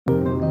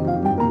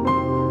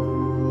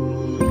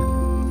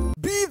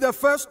the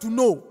first to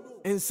know.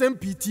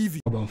 Nsem-Pii TV.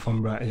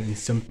 Abamfambra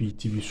Nsem-Pii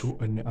TV so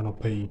ene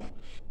anopai.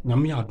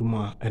 Nyame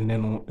adoma ene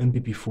no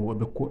MPP for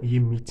ebeko eye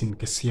meeting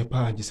kese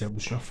pa agise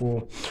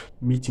abusuafo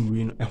meeting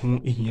we no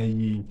ehon ehia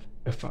yi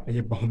efa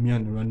eye Bawumia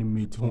no running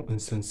mate ho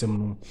nsensem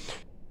no.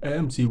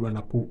 MC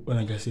Napo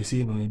na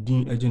gasese no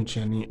din agent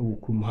chane e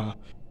wokum ha.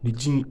 The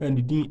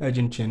din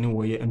agent chane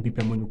wo ye MPP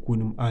amanyuku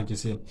nim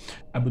agise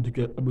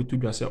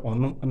abetudwa se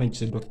ono ana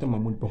gise Dr.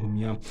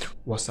 Bawumia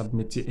was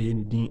submit eye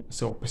ni din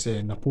se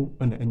opese Napo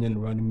na enye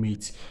no running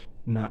mate.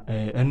 Na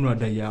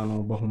enrada ya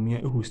no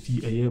Bawumia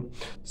hosti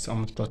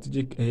some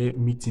strategic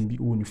meeting bi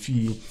won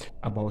fie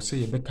about say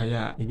yebeka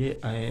ya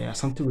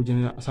Asante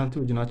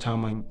regional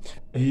chairman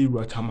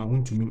ru chairman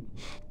Wontumi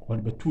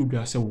on betu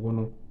bia say wo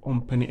no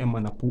ompene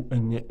Napo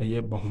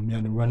enye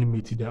Bawumia no running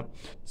mate da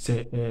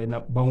say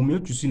na Bawumia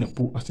tusi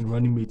Napo as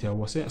running mate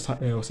was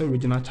say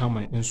regional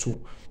chairman enso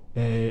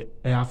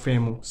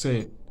afem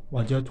say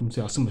wajatum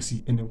say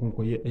asemasi ene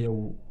konkoye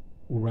wo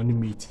running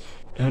mate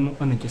eno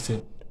anake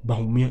say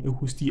Bawumia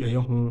hosti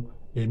ho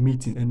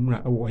meeting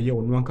enra wo ye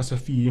ono ankasa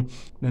fie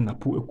na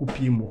Napo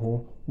ekopie mo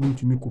ho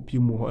Wontumi kopie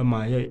mo ho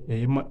ma ye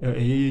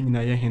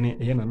nyina ye hene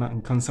ye nana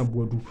nkansa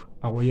boadu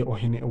awoye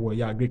ohene wo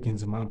ye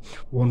agrikenzema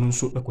wono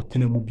nso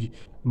ekotena mu bi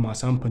ma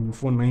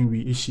sampanyufo 9 we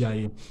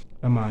ehia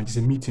ama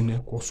gise meeting ne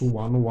koso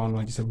wano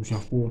agise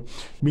busuafo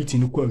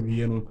meeting ko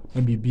awie no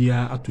na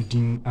bibia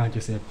atodin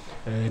agise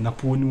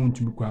Napo ni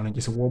Wontumi kwa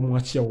agise wo mo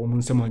achia wo mo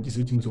nsema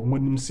agise tim so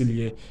omanim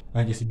selie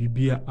agise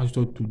bibia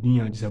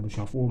atodin agise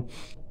busuafo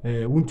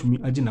Wontumi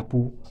agi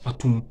Napo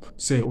atum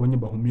se onye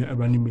Bawumia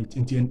running mate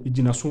nti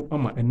egina so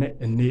ama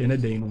ene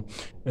den no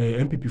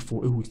MPP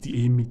for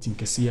hosti meeting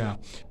kese a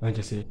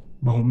agise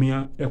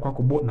Bawumia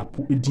ekwakobo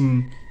Napo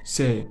edin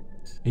se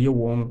eye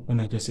won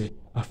na agise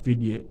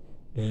afedie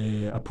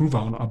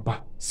approval no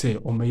aba say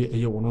omeye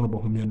eye wono no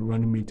Bawumia no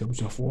running mate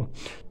abusuafo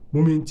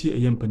momenti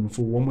eye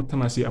mpanimfo wo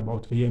motana say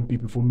about eye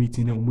MPP for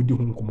meeting na omudi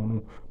ho nkomo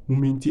no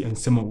momenti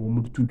ensema wo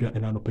mudu tudwa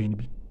ena no pan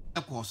bi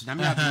of course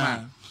nyame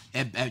adoma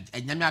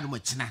nyame adoma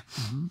china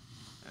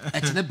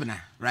china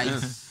bina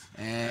right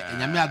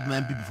nyame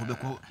adoma MPP for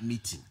beko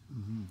meeting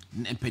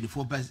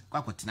mpanimfo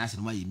kwa kwatena se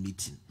no ma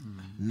meeting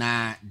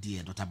na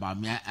de Dr.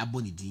 Bawumia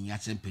aboni din ya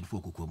che mpanimfo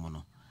kokomo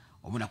no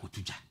omo na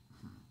kotudwa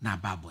na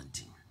ba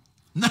bontin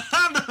na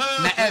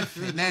F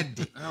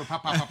ned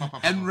papa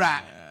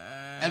enra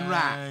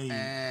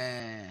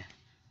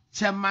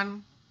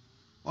chairman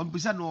on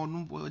bisa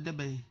no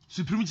debe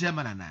supreme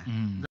chairman ana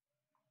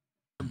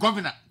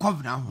governor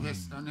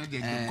yes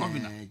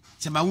governor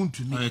chairman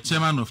Wontumi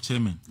chairman of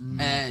chairman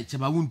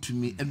chairman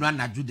Wontumi enra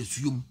na ju de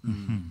suyum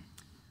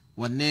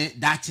wonne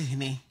dache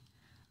hene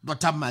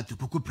Dr.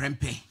 Matupoku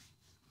prempe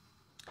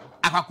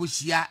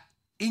akwakosia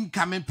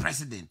incoming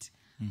president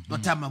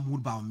Dr.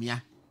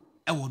 Bawumia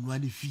ewo no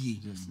ani fie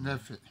yes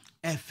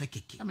nefe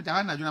keke am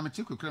da na juna me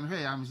check kura me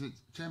hwe ya me say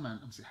chairman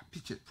am say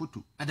picture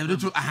photo adabdo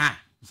to aha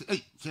say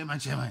hey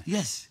chairman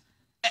yes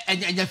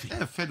enya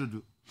fe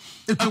dodo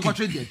etu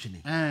kwatwe di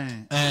atwene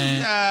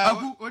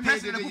agu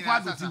president ko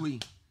kwado ti we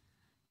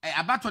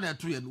abato na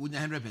to ye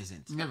onya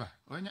 100% never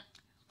onya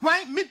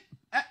why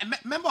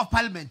member of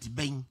parliament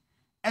ben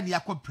and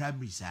yakọ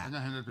primaries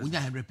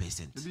onya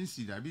 100% been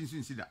see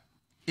that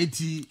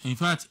eti in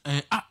fact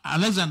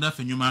Alexander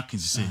Fenyuma can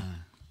say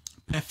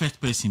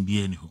perfect person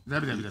be any ho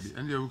dabi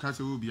and you can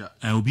say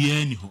obi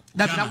any ho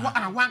dabi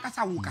na wan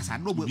kasa wo kasa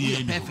no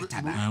be perfect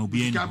ana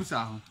obi any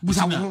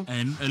busa wo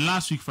and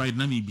last week Friday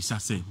na me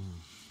bisa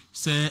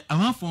say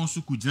amanfo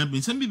nso ku gina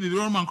be some be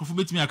Roman crofo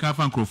betimi aka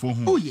fa crofo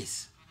ho oh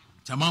yes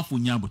chamanfo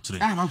nya abotre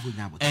amanfo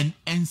nya abotre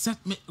and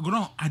set me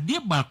gron ade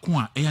ba ko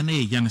a eya na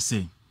ye ya ne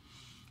say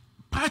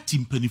party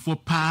mpanifo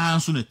pa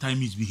so na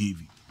time is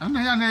behaving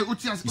ana ya na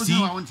otias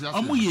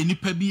omo ye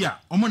nipa bi a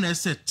omo na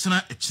ese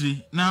tena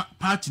ekire na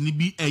party ni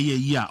bi eye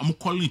yi a omo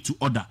calling to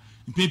order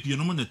mpepie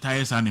no mo na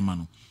tires anima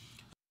no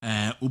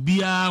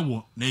obia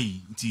wo na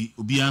yi nti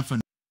obia anfa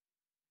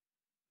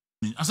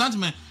asante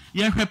me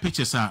ye hwe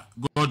pictures a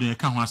God e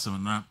ka ho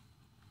asem na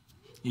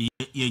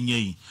ye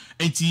nyai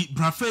enti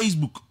bra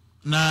Facebook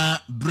na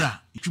bra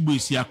itwubo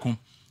esi akon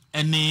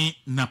ene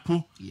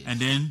Napo and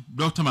then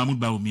Dr.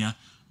 Bawumia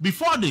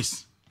before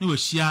this we were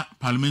share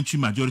parliamentary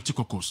majority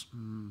caucus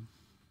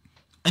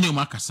ene o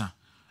makasa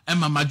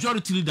ema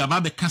majority leader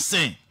ba be ka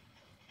say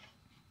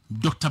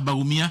Dr.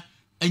 Bawumia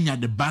enya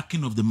the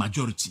backing of the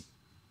majority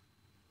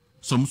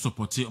some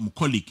support my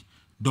colleague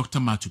Dr.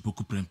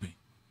 Matupoku Prempe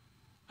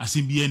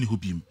asimbi ene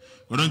hobim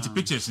we don't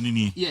pictures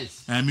ni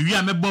yes me wi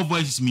amebo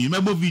voices me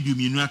mebo video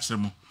me nu akere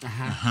mo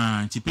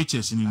nti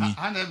pictures ni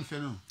ana em fe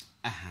no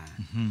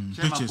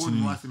pictures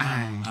ni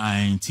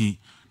nti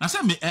na say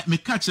me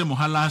catch them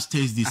last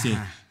Thursday say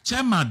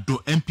chairman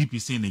do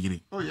MPP say negere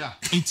oh yeah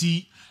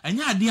nti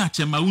anya ade a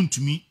chairman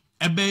Wontumi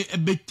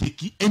ebe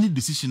take any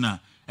decision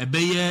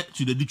ebe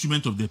to the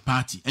detriment of the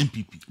party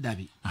MPP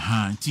dabi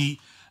nti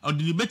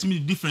the betimi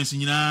the difference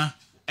nyina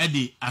e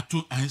de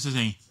ato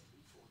say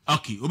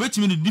okay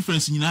obetimi the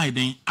difference nyina e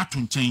den ato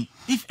nchen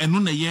if eno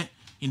na ye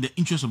in the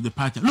interest of the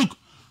party look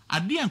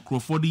ade an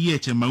Crawford ye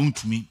chairman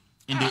Wontumi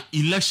in the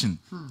election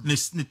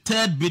the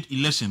third bid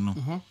election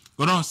no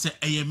go don say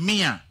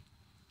eyemia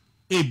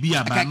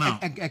ebia ba now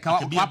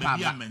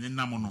ebia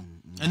menenam no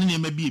ene ne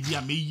ma bi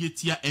ebia me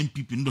yetia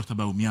MPP no Dr.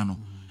 Bawumia no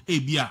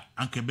ebia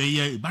anka be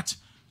ye but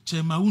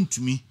chema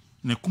Wontumi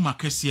ne kuma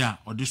kese a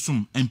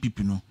odesum MPP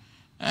no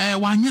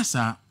wanya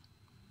sa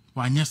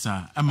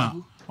ama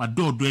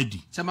wadodo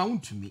adi chema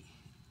Wontumi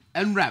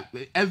enra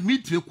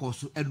meeting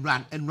course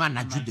enra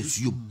na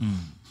judicium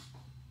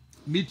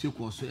meeting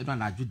course enra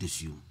na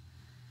judicium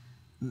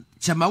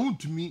chema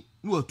Wontumi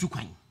no otu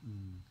kwan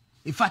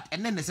in fact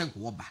ene ne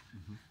senko oba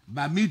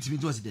ba meeting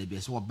to was there be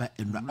so oba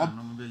enra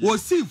o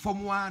see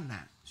from one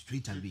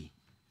straight away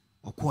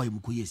okoy mu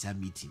ko yesa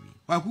meeting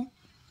waku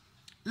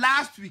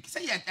last week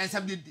say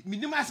somebody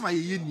minimum as my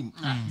yenim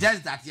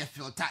just that you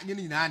filter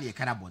nyina na na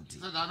ekara bonti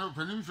so that no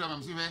prelim from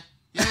am see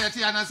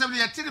yeah and assembly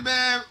ya tiri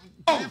be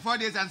 4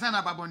 days and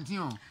sana babonti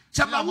o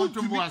chema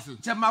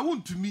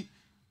Wontumi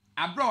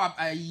abro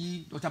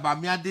ayi Dr.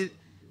 Bawumia de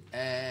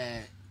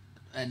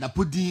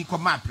Napo din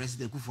koma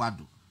president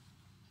Kufuado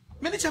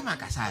many chema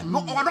kasa no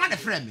ono na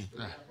friend me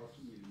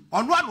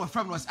ono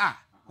friend was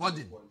what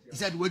did he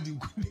said what did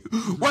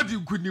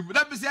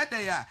that be said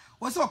there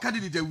was so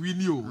candidate we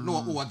knew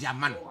no what their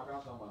man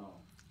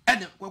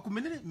and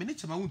many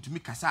chema Wontumi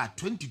kasa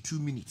 22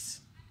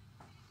 minutes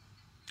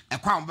e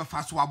kwa on be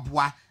fa so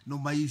aboa no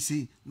mai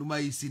si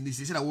ni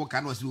say that work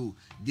no so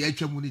the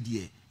atwamu ni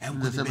de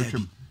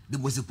the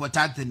most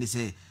important thing is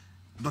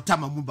Dr.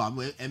 Mamuba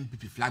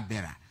MPP flag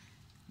bearer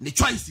the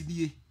choice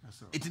ni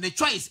it's the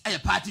choice a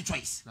party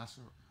choice that's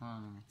all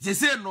they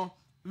say no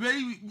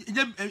very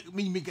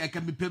me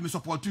can be pay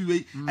support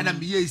you and am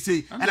be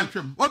say and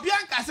obi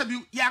anka say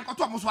bi ya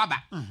nkoto mo so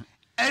aba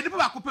and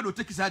people are no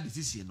take that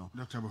decision no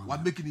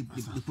what making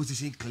the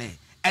position clear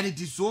and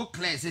it is so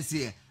clear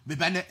say me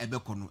ba na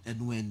ebeko no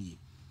enu ani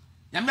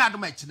ya me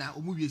adoma china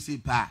omu wie say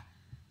pa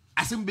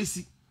asem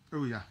besi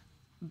oh yeah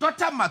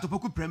Dr.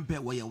 Matopoku Prempe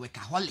we a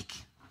workaholic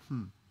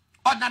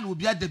ona na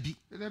obi adabi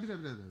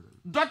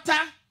Dr.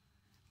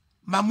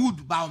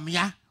 Mahmoud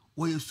Bawumia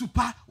we a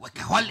super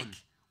workaholic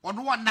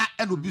ono na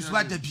and obi so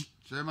adabi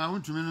chema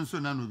Wontumi no so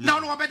na no bi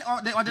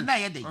no the na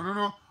yede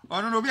no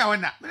obi a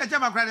wona me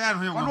chema kra ya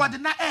no ono the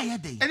na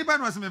yede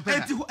anybody was me pay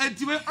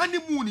enti we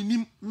honeymoon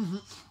nim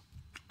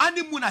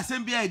honeymoon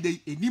assembly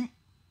yede enim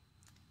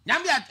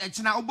nyam ya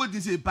china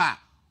obodi say pa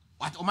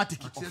what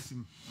automatic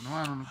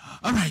no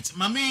all right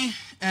mami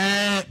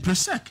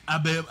presec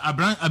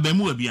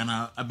abemu abi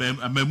ana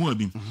abemu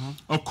abi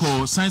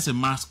oko science and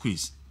math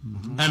quiz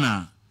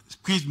ana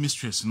quiz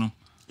mistress no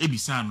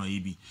ebisa no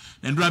ebi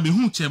na ndra be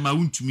hu chema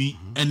Wontumi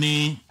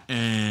ene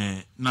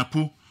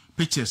Napo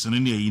pictures no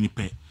ne ayi ni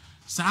pe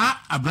sa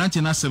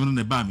abranche na 7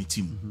 na ba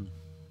metim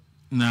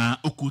na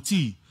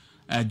okoti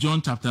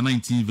John chapter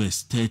 19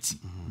 verse 30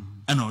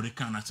 ana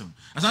oreka na tem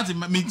asante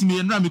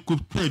me ndra me ko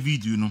play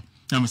video no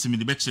na me se me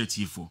de be chere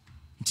tifo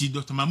nti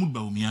Dr. Mahmoud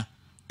Bawumia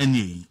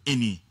any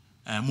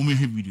moment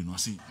video no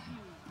say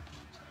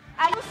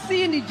are you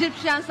seeing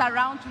Egyptians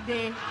around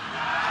today?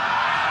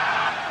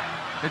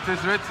 It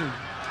is written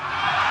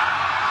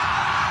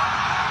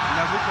in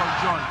the book of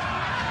John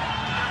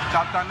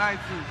chapter 19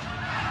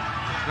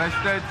 verse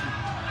 30,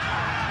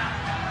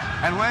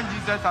 and when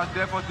Jesus had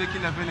therefore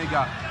taken the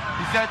vinegar,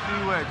 he said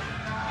 3 words: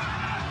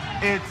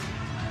 it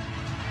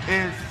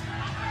is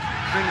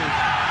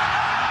finished.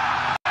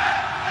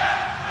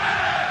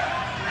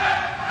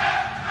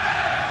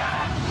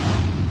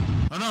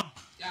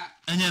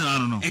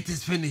 No. It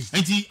is finished.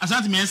 Enti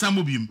asante me ensa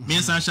mobium, me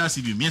ensa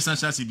shasi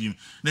bium.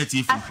 Na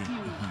ti fufu.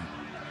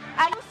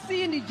 Are you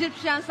seeing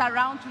Egyptians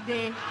around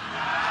today?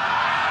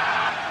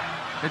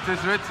 It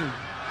is written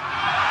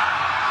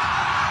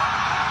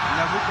in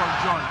the book of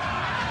John,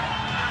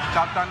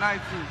 chapter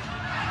 19,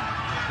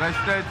 verse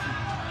 30.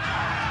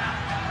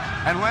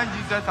 And when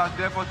Jesus had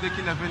therefore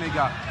taken the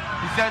vinegar,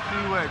 he said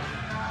 3 words: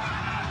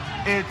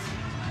 it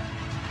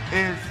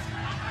is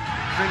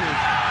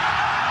finished.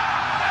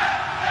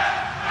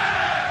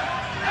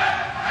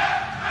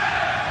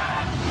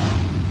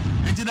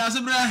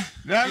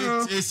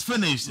 It's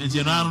finished. And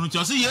you know,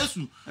 you say yes.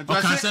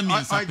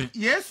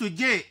 Yes, we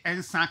get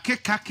and san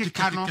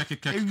keka no.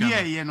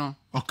 Ewie no.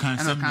 O kan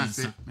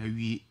say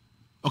ewie.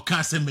 O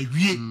kan say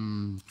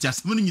ewie.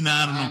 Just money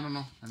nyina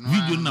no.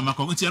 Video na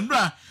makọ. Nti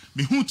ndra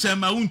me hu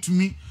chema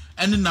Wontumi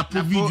ene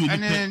Napo video ni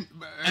pe.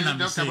 And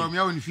Dr.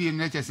 Bawumia won fi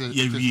na che say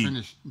it's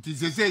finished.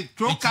 Nti say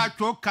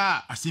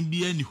toka asem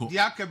bia ni ho.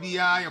 Dia ka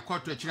bia ye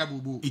kọtọ akira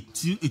bubu.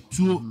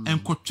 Etuo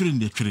enkọtwere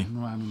ndetwere.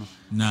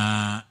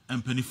 Na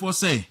empanifo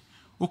say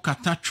o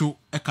katatwo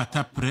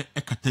ekata pre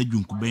ekata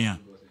dwunkuben a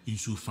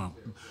insu fa.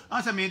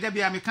 Asa me da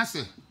bia me ka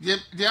se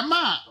de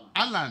ma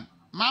Alan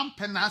man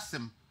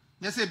penasem.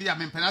 Yes say bia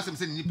me penasem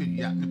say ni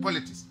pedua ni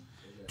politics.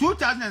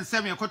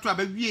 2007 ye kọtọ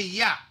abawie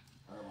ya.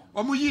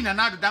 Omo yi na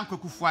nado dan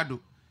Kufuado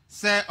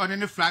say on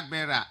any flag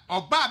bearer.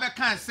 Oba be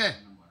kan say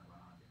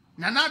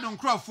na nado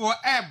nkrofo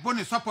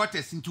boni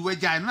supporters into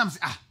wagya no am say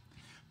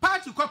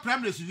party ko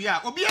primaries wi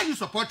a obi any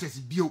supporters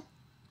bio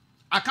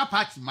aka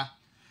party ma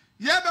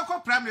ye be ko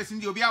primaries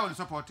ndi obi a won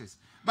supporters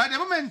But the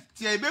moment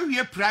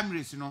you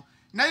primaries, no,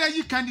 now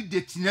you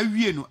candidate na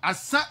wie no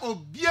asa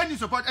obia ni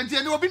support and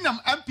you obi nam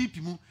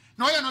MPP mu.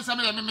 No you know some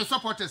me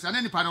supporters and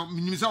any part of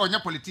minimum or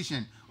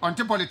politician on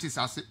politics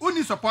as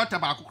only supporter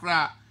ba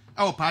akokra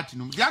our party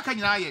no. Dia kan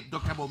nyina ye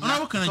Dr. Bawumia.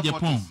 Na kan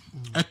Japan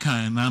e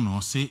kan na no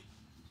say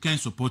kan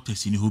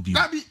supporters ni ho bi.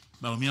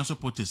 Bawumia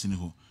supporters ni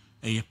ho.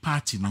 A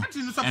party no na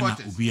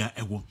obia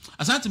ewo.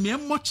 Asante me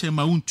mo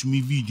chema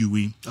Wontumi video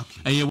we.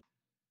 Okay.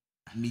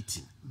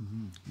 Meeting.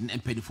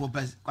 Nsem-Pii for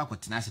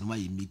kwakotena ase no wa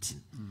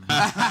meeting.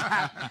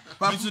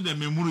 But so the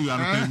memory you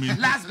are me.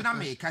 Last but not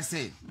me can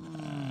say.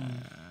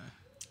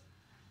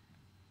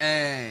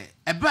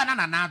 Ebra na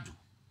nanado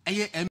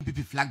eye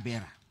MPP flag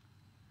bearer.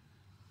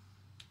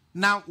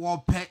 Now we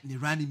pet ni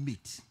running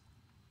mate.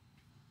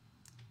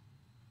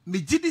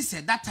 Me gidi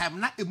said that time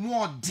na e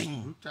more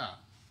ding.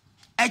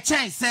 A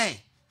chance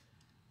say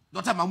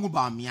Dr.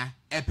 Bawumia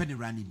pet ni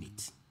running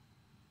mate.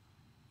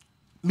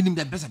 Minim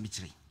the best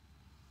mitri.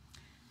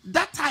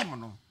 That time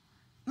no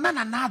na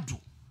nanado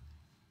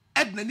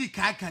edna ni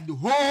kaka the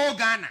whole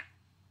Ghana.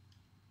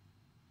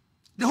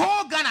 The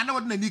whole Ghana na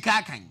wadna ni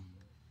kaka.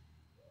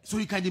 So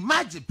you can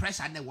imagine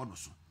pressure na wono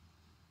so.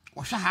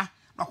 Kwhwa ha,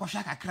 na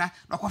kwhwa kakra,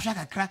 na kwhwa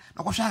kakra,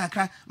 na kwhwa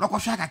kakra, na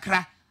kwhwa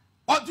kakra.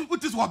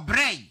 What is what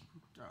brain?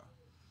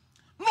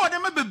 No, they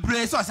may be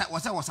brain so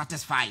was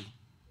satisfied.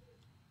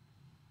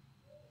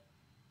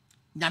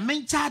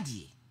 Nyamen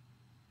chadi.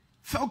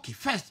 Okay,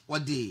 first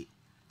what the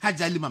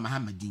Hajali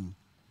Muhammadin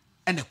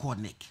and the cord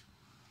neck.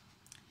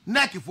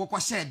 Neck if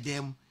what said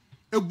them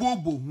a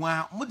bobo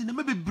wa more than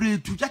maybe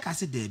brain to Jack I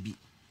said there be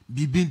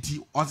binti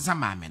or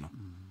some mameno.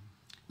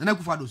 Then I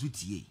go for those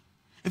UTA.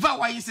 If I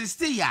why you say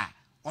stay ya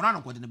or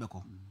not go to the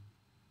beko.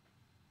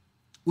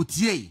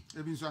 UTA.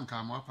 Ebi so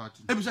anka mo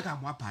party. Ebi so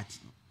anka mo party.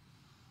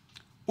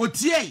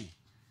 UTA.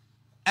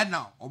 And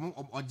now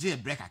or J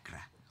break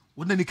akra.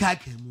 Wo na ni ka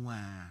mu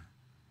a.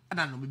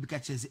 Ana no me bi ka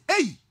che say,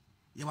 "Hey,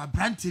 you wa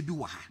branch bi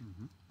wa ha."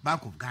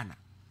 Bank of Ghana.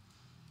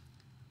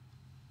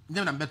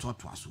 Dem na beto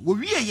to aso. Wo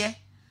wie ye.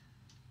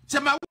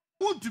 Chema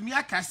Wontumi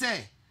aka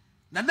say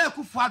na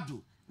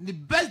Akufo-Addo the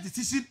best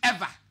decision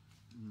ever.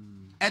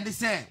 And they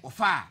say,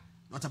 Ofa,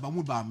 Dr.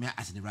 Bawumia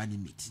as in the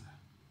running mate.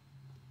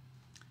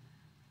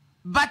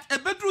 But a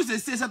bedroom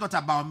says Dr.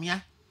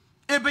 Bawumia,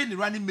 in the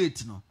running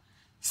mate, no.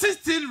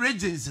 16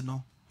 regions,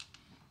 no.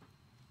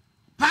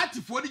 Party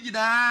for the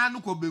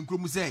Gidanuko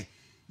Benkrum say,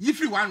 if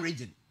you one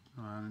region.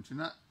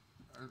 The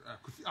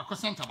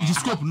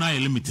scope now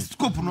limited.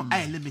 Scope no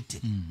I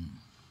limited.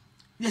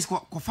 Yes,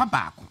 Kofa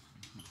Bako.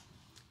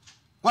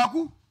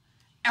 Waku,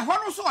 a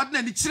one so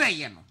ordinary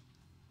tray, no.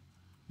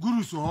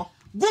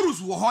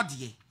 Gurus were hot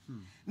ye.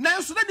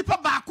 Now, so that the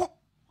Pabako,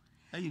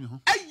 you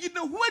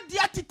know, what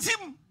the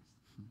team.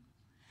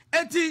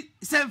 And say,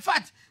 in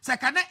fact,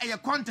 Sakana a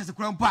contest,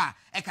 Grandpa,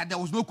 there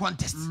was no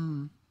contest.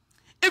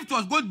 If it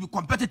was going to be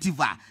competitive,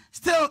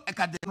 still,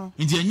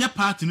 in the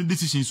party, no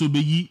decision, so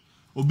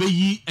obey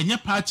ye, and your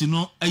party,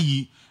 no,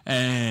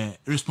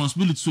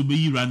 responsibility, so be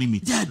ye running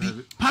me.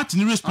 Party,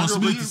 no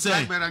responsibility,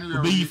 say,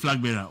 obey ye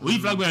flag bearer. We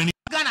flag bearer.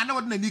 Ghana, no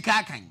one in the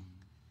car kind.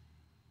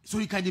 So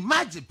you can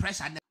imagine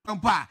pressure.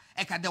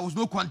 There was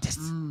no contest.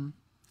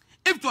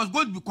 If it was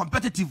going to be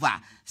competitive,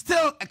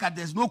 still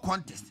there's no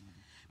contest.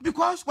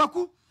 Because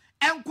Waku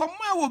and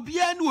Kwama will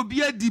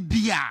be di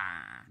bia.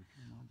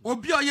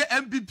 Obia ye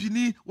MPP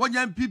ni, one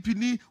MPP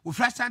ni, o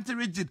fresh anti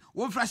region,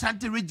 one fresh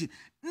anti region.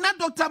 Na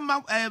Dr.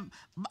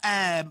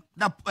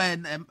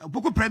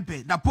 Boko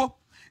Prempe, Napo,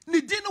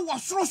 ni dino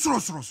was so.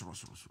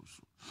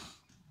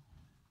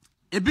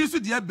 Ebisu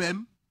dia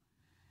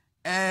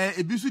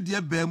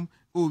bem,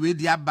 oh, we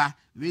diaba,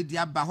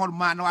 whole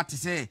man, what to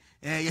say,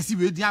 yes,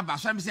 we diaba,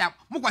 so I'm saying,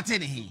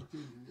 Mukwatene he.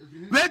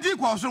 We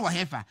did also a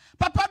heifer.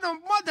 Papa, no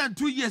more than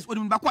 2 years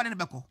when Bakwan and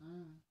Bako.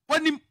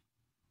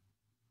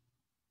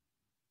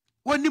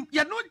 When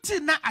you're not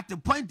at the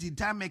point in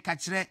time, make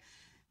catch the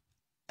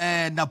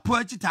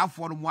poetry have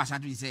for them was,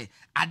 as we say,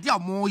 I dear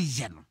more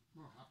yen.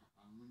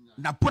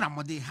 Napona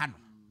Mode Han.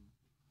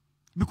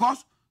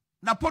 Because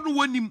Napona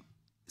won him,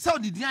 so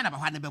did Diana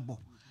Bahanabo.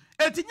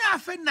 Etinya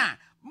Fena.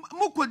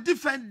 Muko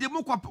defend the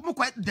muko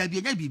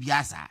debi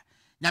bibiasa.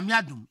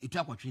 Nyamiadum itu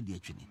akwatwe de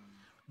atwene.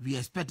 We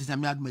expect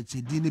Nyamiadum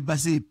chedini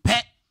base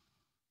pe.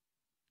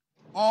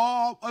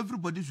 All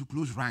everybody should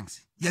close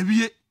ranks.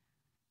 Yawie.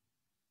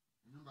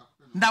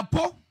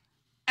 Napo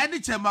any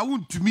chema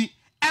Wontumi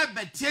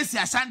ebe tiesi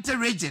Asante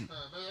region.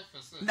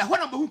 Na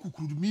hona ba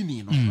hukukuru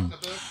mini no.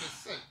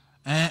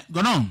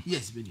 Gonon.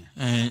 Yes, Benia.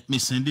 Me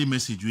send a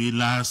message we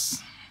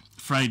last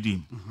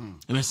Friday.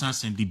 Ebe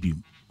send the bill.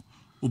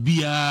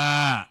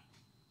 Obia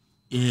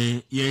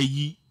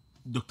ye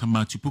Dr.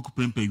 Poko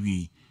Prempe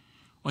wi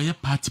or your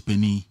party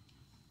penny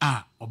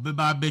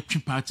obeba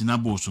between party na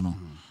boss no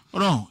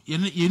ye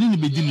ni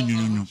be di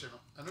no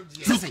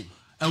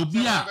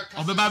obia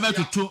obeba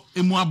betuto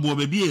emu abo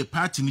be bi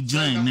party ni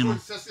giant ni no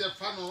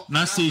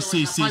na say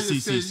no.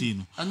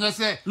 And you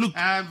say, look,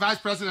 Vice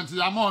President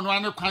Yamon,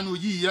 one can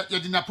you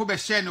did not put a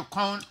share no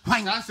con, why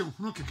answer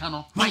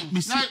Nukano? Why,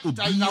 Miss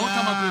Obia,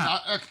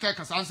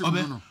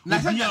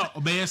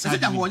 obey us. I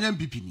don't want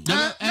MPP.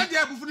 Let you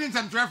have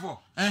some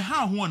travel. And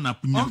how one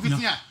up and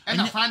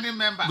a founding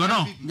member. Go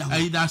on.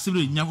 I that's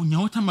really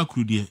Nyawatama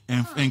Crudie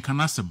and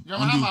Canasum.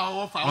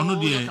 On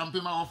the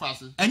campaign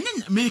offers. And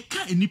then make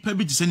any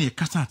pebble to send a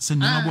cassa,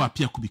 send a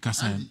appear could be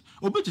cassa.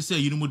 Obey to say,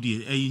 you know,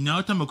 dear, a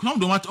Nyawatama Clone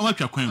don't want to watch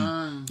your queen.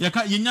 You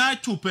can't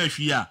unite 2 pairs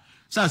here.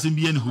 Sassy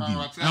be any who be.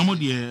 I'm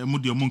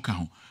Modia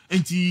Moncaho.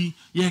 And ye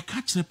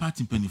catch the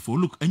party penny for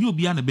look, and you'll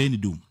be on a Benny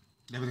doom.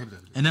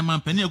 And then my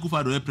penny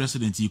Kufado a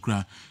president, you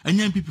cry. And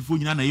young people for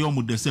you and I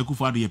almost the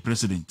Sekufado a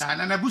president.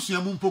 And a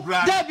bushia moon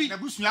poker, Debbie, a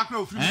bushia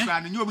crow,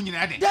 and you're in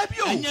Debbie,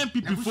 and young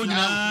people for you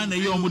and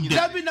I almost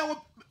Debbie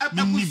now a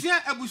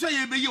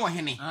bushia be your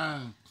henny.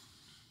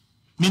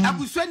 I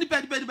was 20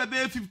 by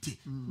 50.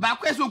 But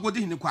question go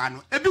in the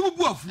quano. A big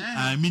wolf.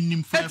 I mean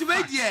him for a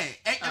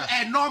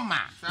normal.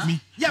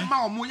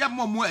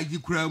 More you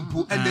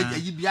crumple and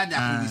then you be under.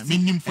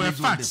 Mean him for a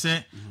fact,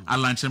 sir. I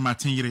lunch and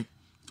Martin.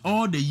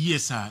 All the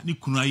years, sir,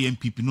 Nikuna young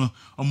people no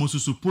almost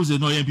suppose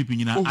no young people,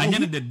 you know. I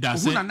never did that.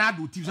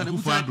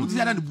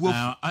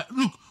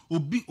 Look,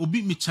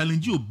 Obi me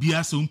challenge you, be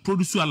as a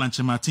producer lunch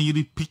and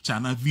Martin picture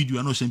and a video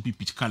and ocean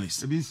pitch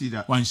colors.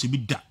 One should be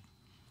that.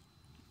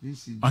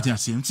 What I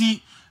say,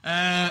 see,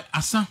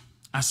 asa,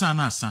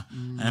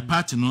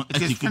 party no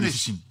take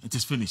decision. It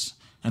is finished.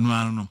 And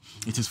I don't know,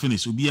 it is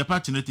finished. Will be a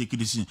party no take a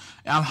decision.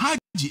 I'll hide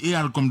the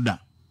AR come down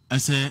and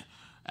say,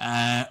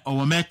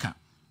 our Mecca.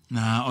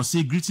 Now, I'll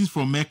say greetings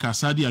from Mecca,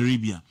 Saudi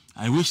Arabia.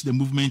 I wish the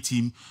movement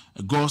team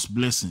God's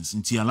blessings.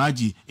 Inti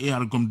Alaji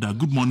AR Gomda.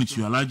 Good morning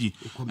to you, Alaji.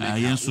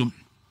 Yenso.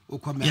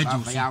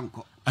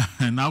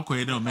 Now,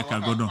 Koeda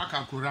Omeka Godon.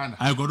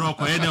 I got all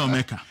Koeda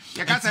Omeka.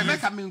 You can't say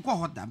Mecca mean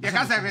cohort. You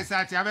can't say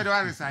recite. I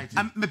better recite.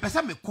 Me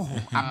pesa me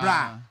cohort.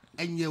 Abra.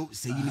 And you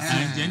say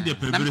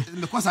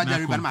because I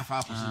remember my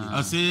father.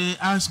 I say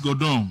ask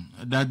Godon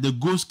that the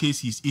ghost case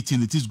he's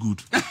eating it is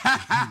good.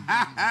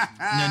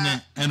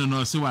 And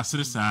no, say what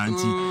serious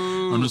auntie.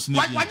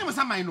 Why you must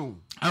I know?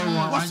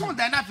 What's on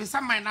the enough is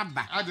some my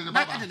number. I did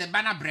the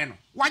banner brand.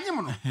 Why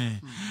you know?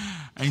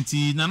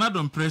 Auntie Nana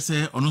don't press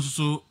on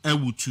also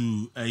able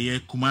to a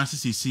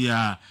Kumasi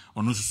CCR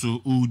on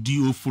also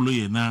ODO follow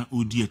ye na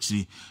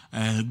ODH.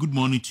 Good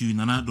morning to you,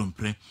 Nana don't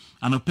pray.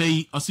 And I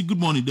pay also good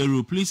morning,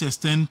 Daryl. Please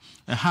extend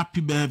a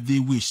happy birthday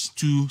wish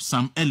to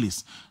Sam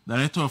Ellis,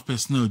 Director of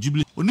Personnel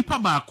Jubilee. Onipa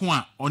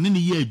Bakwa on any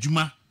year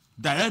Juma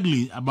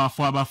directly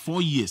for about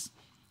 4 years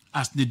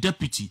as the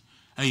deputy,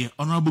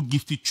 Honorable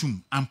Gifted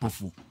Chum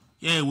Ampofo.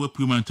 Yeah, we're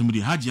pretty to me the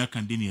Haji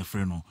Akandini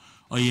Freno,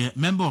 or a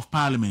member of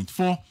parliament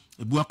for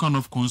a Buakan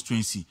of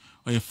constituency,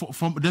 or a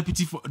former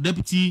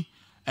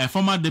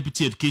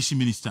deputy education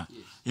minister.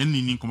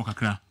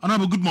 Yes.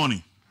 Honorable, good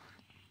morning.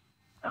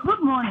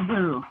 Good morning,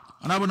 Daryl.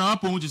 Honorable, now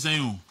what you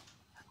saying?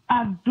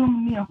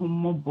 Adum ni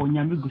ahomo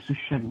bonya me gusu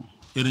hwere.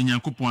 Ere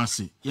Nyankopon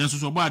ase. Yenso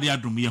so ba de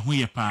adum ye ho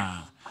ye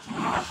pa.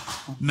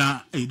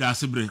 Na da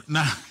sebre.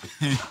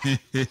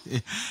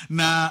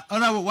 Na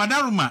Honorable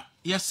Wadaruma,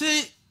 you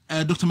say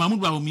Dr. Mahmoud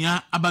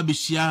Bawumia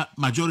ababeshia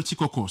majority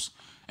caucus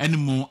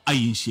enimo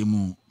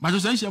ayinhyemu.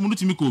 Majority ayinhyemu no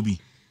timi ko bi.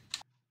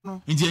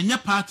 Nti enya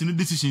party no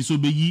decision so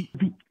be yi.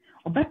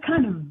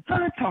 Kind of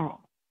very thorough.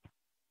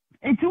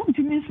 It won't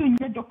mean so in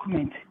your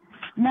document.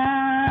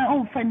 Na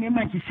o fa ne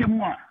ma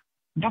hyehyemu a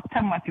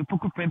Dr. Matthew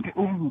Poku Prempe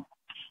ohu.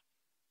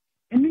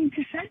 Emi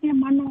nti sa ne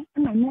ma no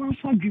na won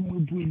so adwemu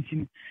bu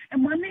nti. E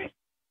ma ne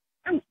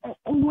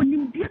o woni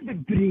bia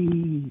bebre.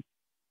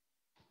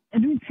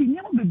 Emi nti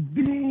nya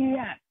bebre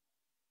a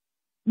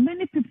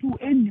many people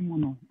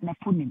anymore na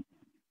ponim.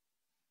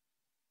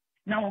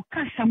 Na o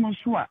ka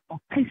samoso a o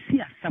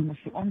kasi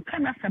asamoso on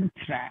kana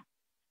samtra.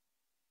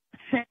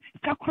 Se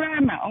kakra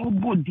na o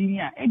bodin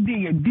a e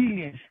dey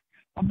billions.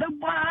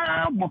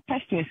 Obeba bo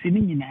pastors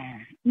ni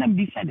nyina na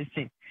bisa de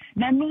say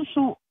na no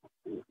so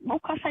o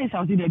ka say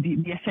out there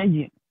be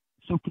surgeon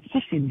so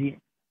position there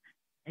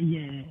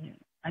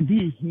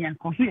ade hia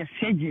ko so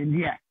surgeon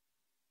there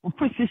o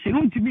position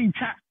o timi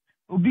ncha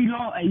obi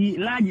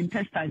large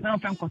intestines now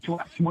from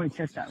control small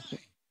intestines so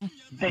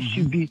there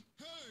should be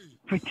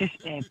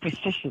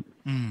precision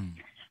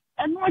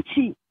and what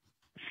she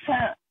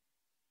sir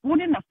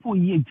wouldn't Napo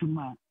ye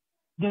juma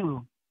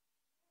there.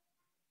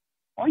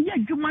 Oh, yeah,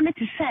 Juma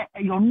to say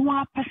your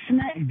noir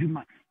personal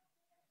Juma.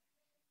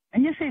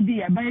 And you say,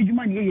 dear, by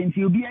Juma,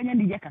 you'll be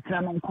any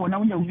Yakatan on corner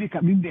when you wake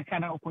up with the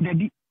canal or the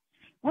deep.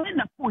 When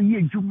a poor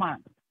year Juma,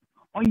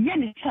 or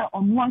Yenny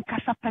on one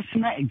casa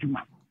personal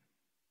Juma.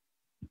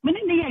 Many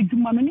year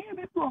Juma, many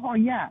people, oh,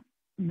 yeah,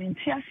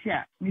 Mentia,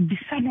 may be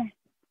sudden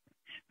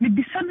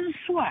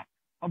swat,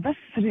 or best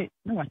three,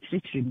 no, a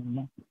treachery no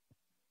more.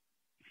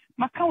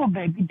 Macao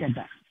baby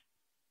dada.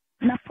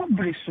 Napo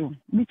Breso,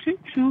 between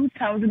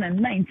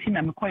 2019,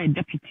 I'm quite a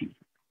deputy,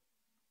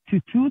 to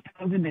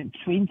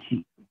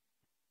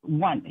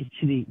 2021,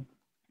 actually.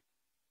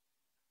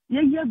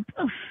 Yeah,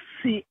 both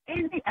say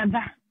any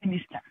other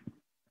minister.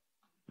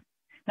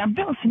 na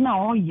bills na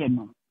ɔyɛ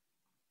no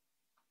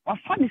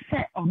ɔfa ne sɛ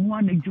ɔno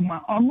ana adwuma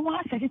ɔno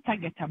asɛte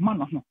target ama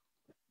no ho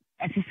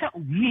ɛte sɛ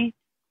owie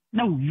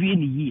na owie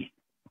ne yie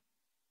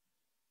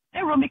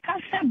ɛwɔ meka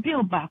sɛ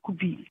bill baako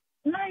bi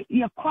na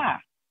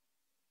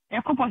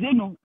yɛkɔ pɔ sɛ no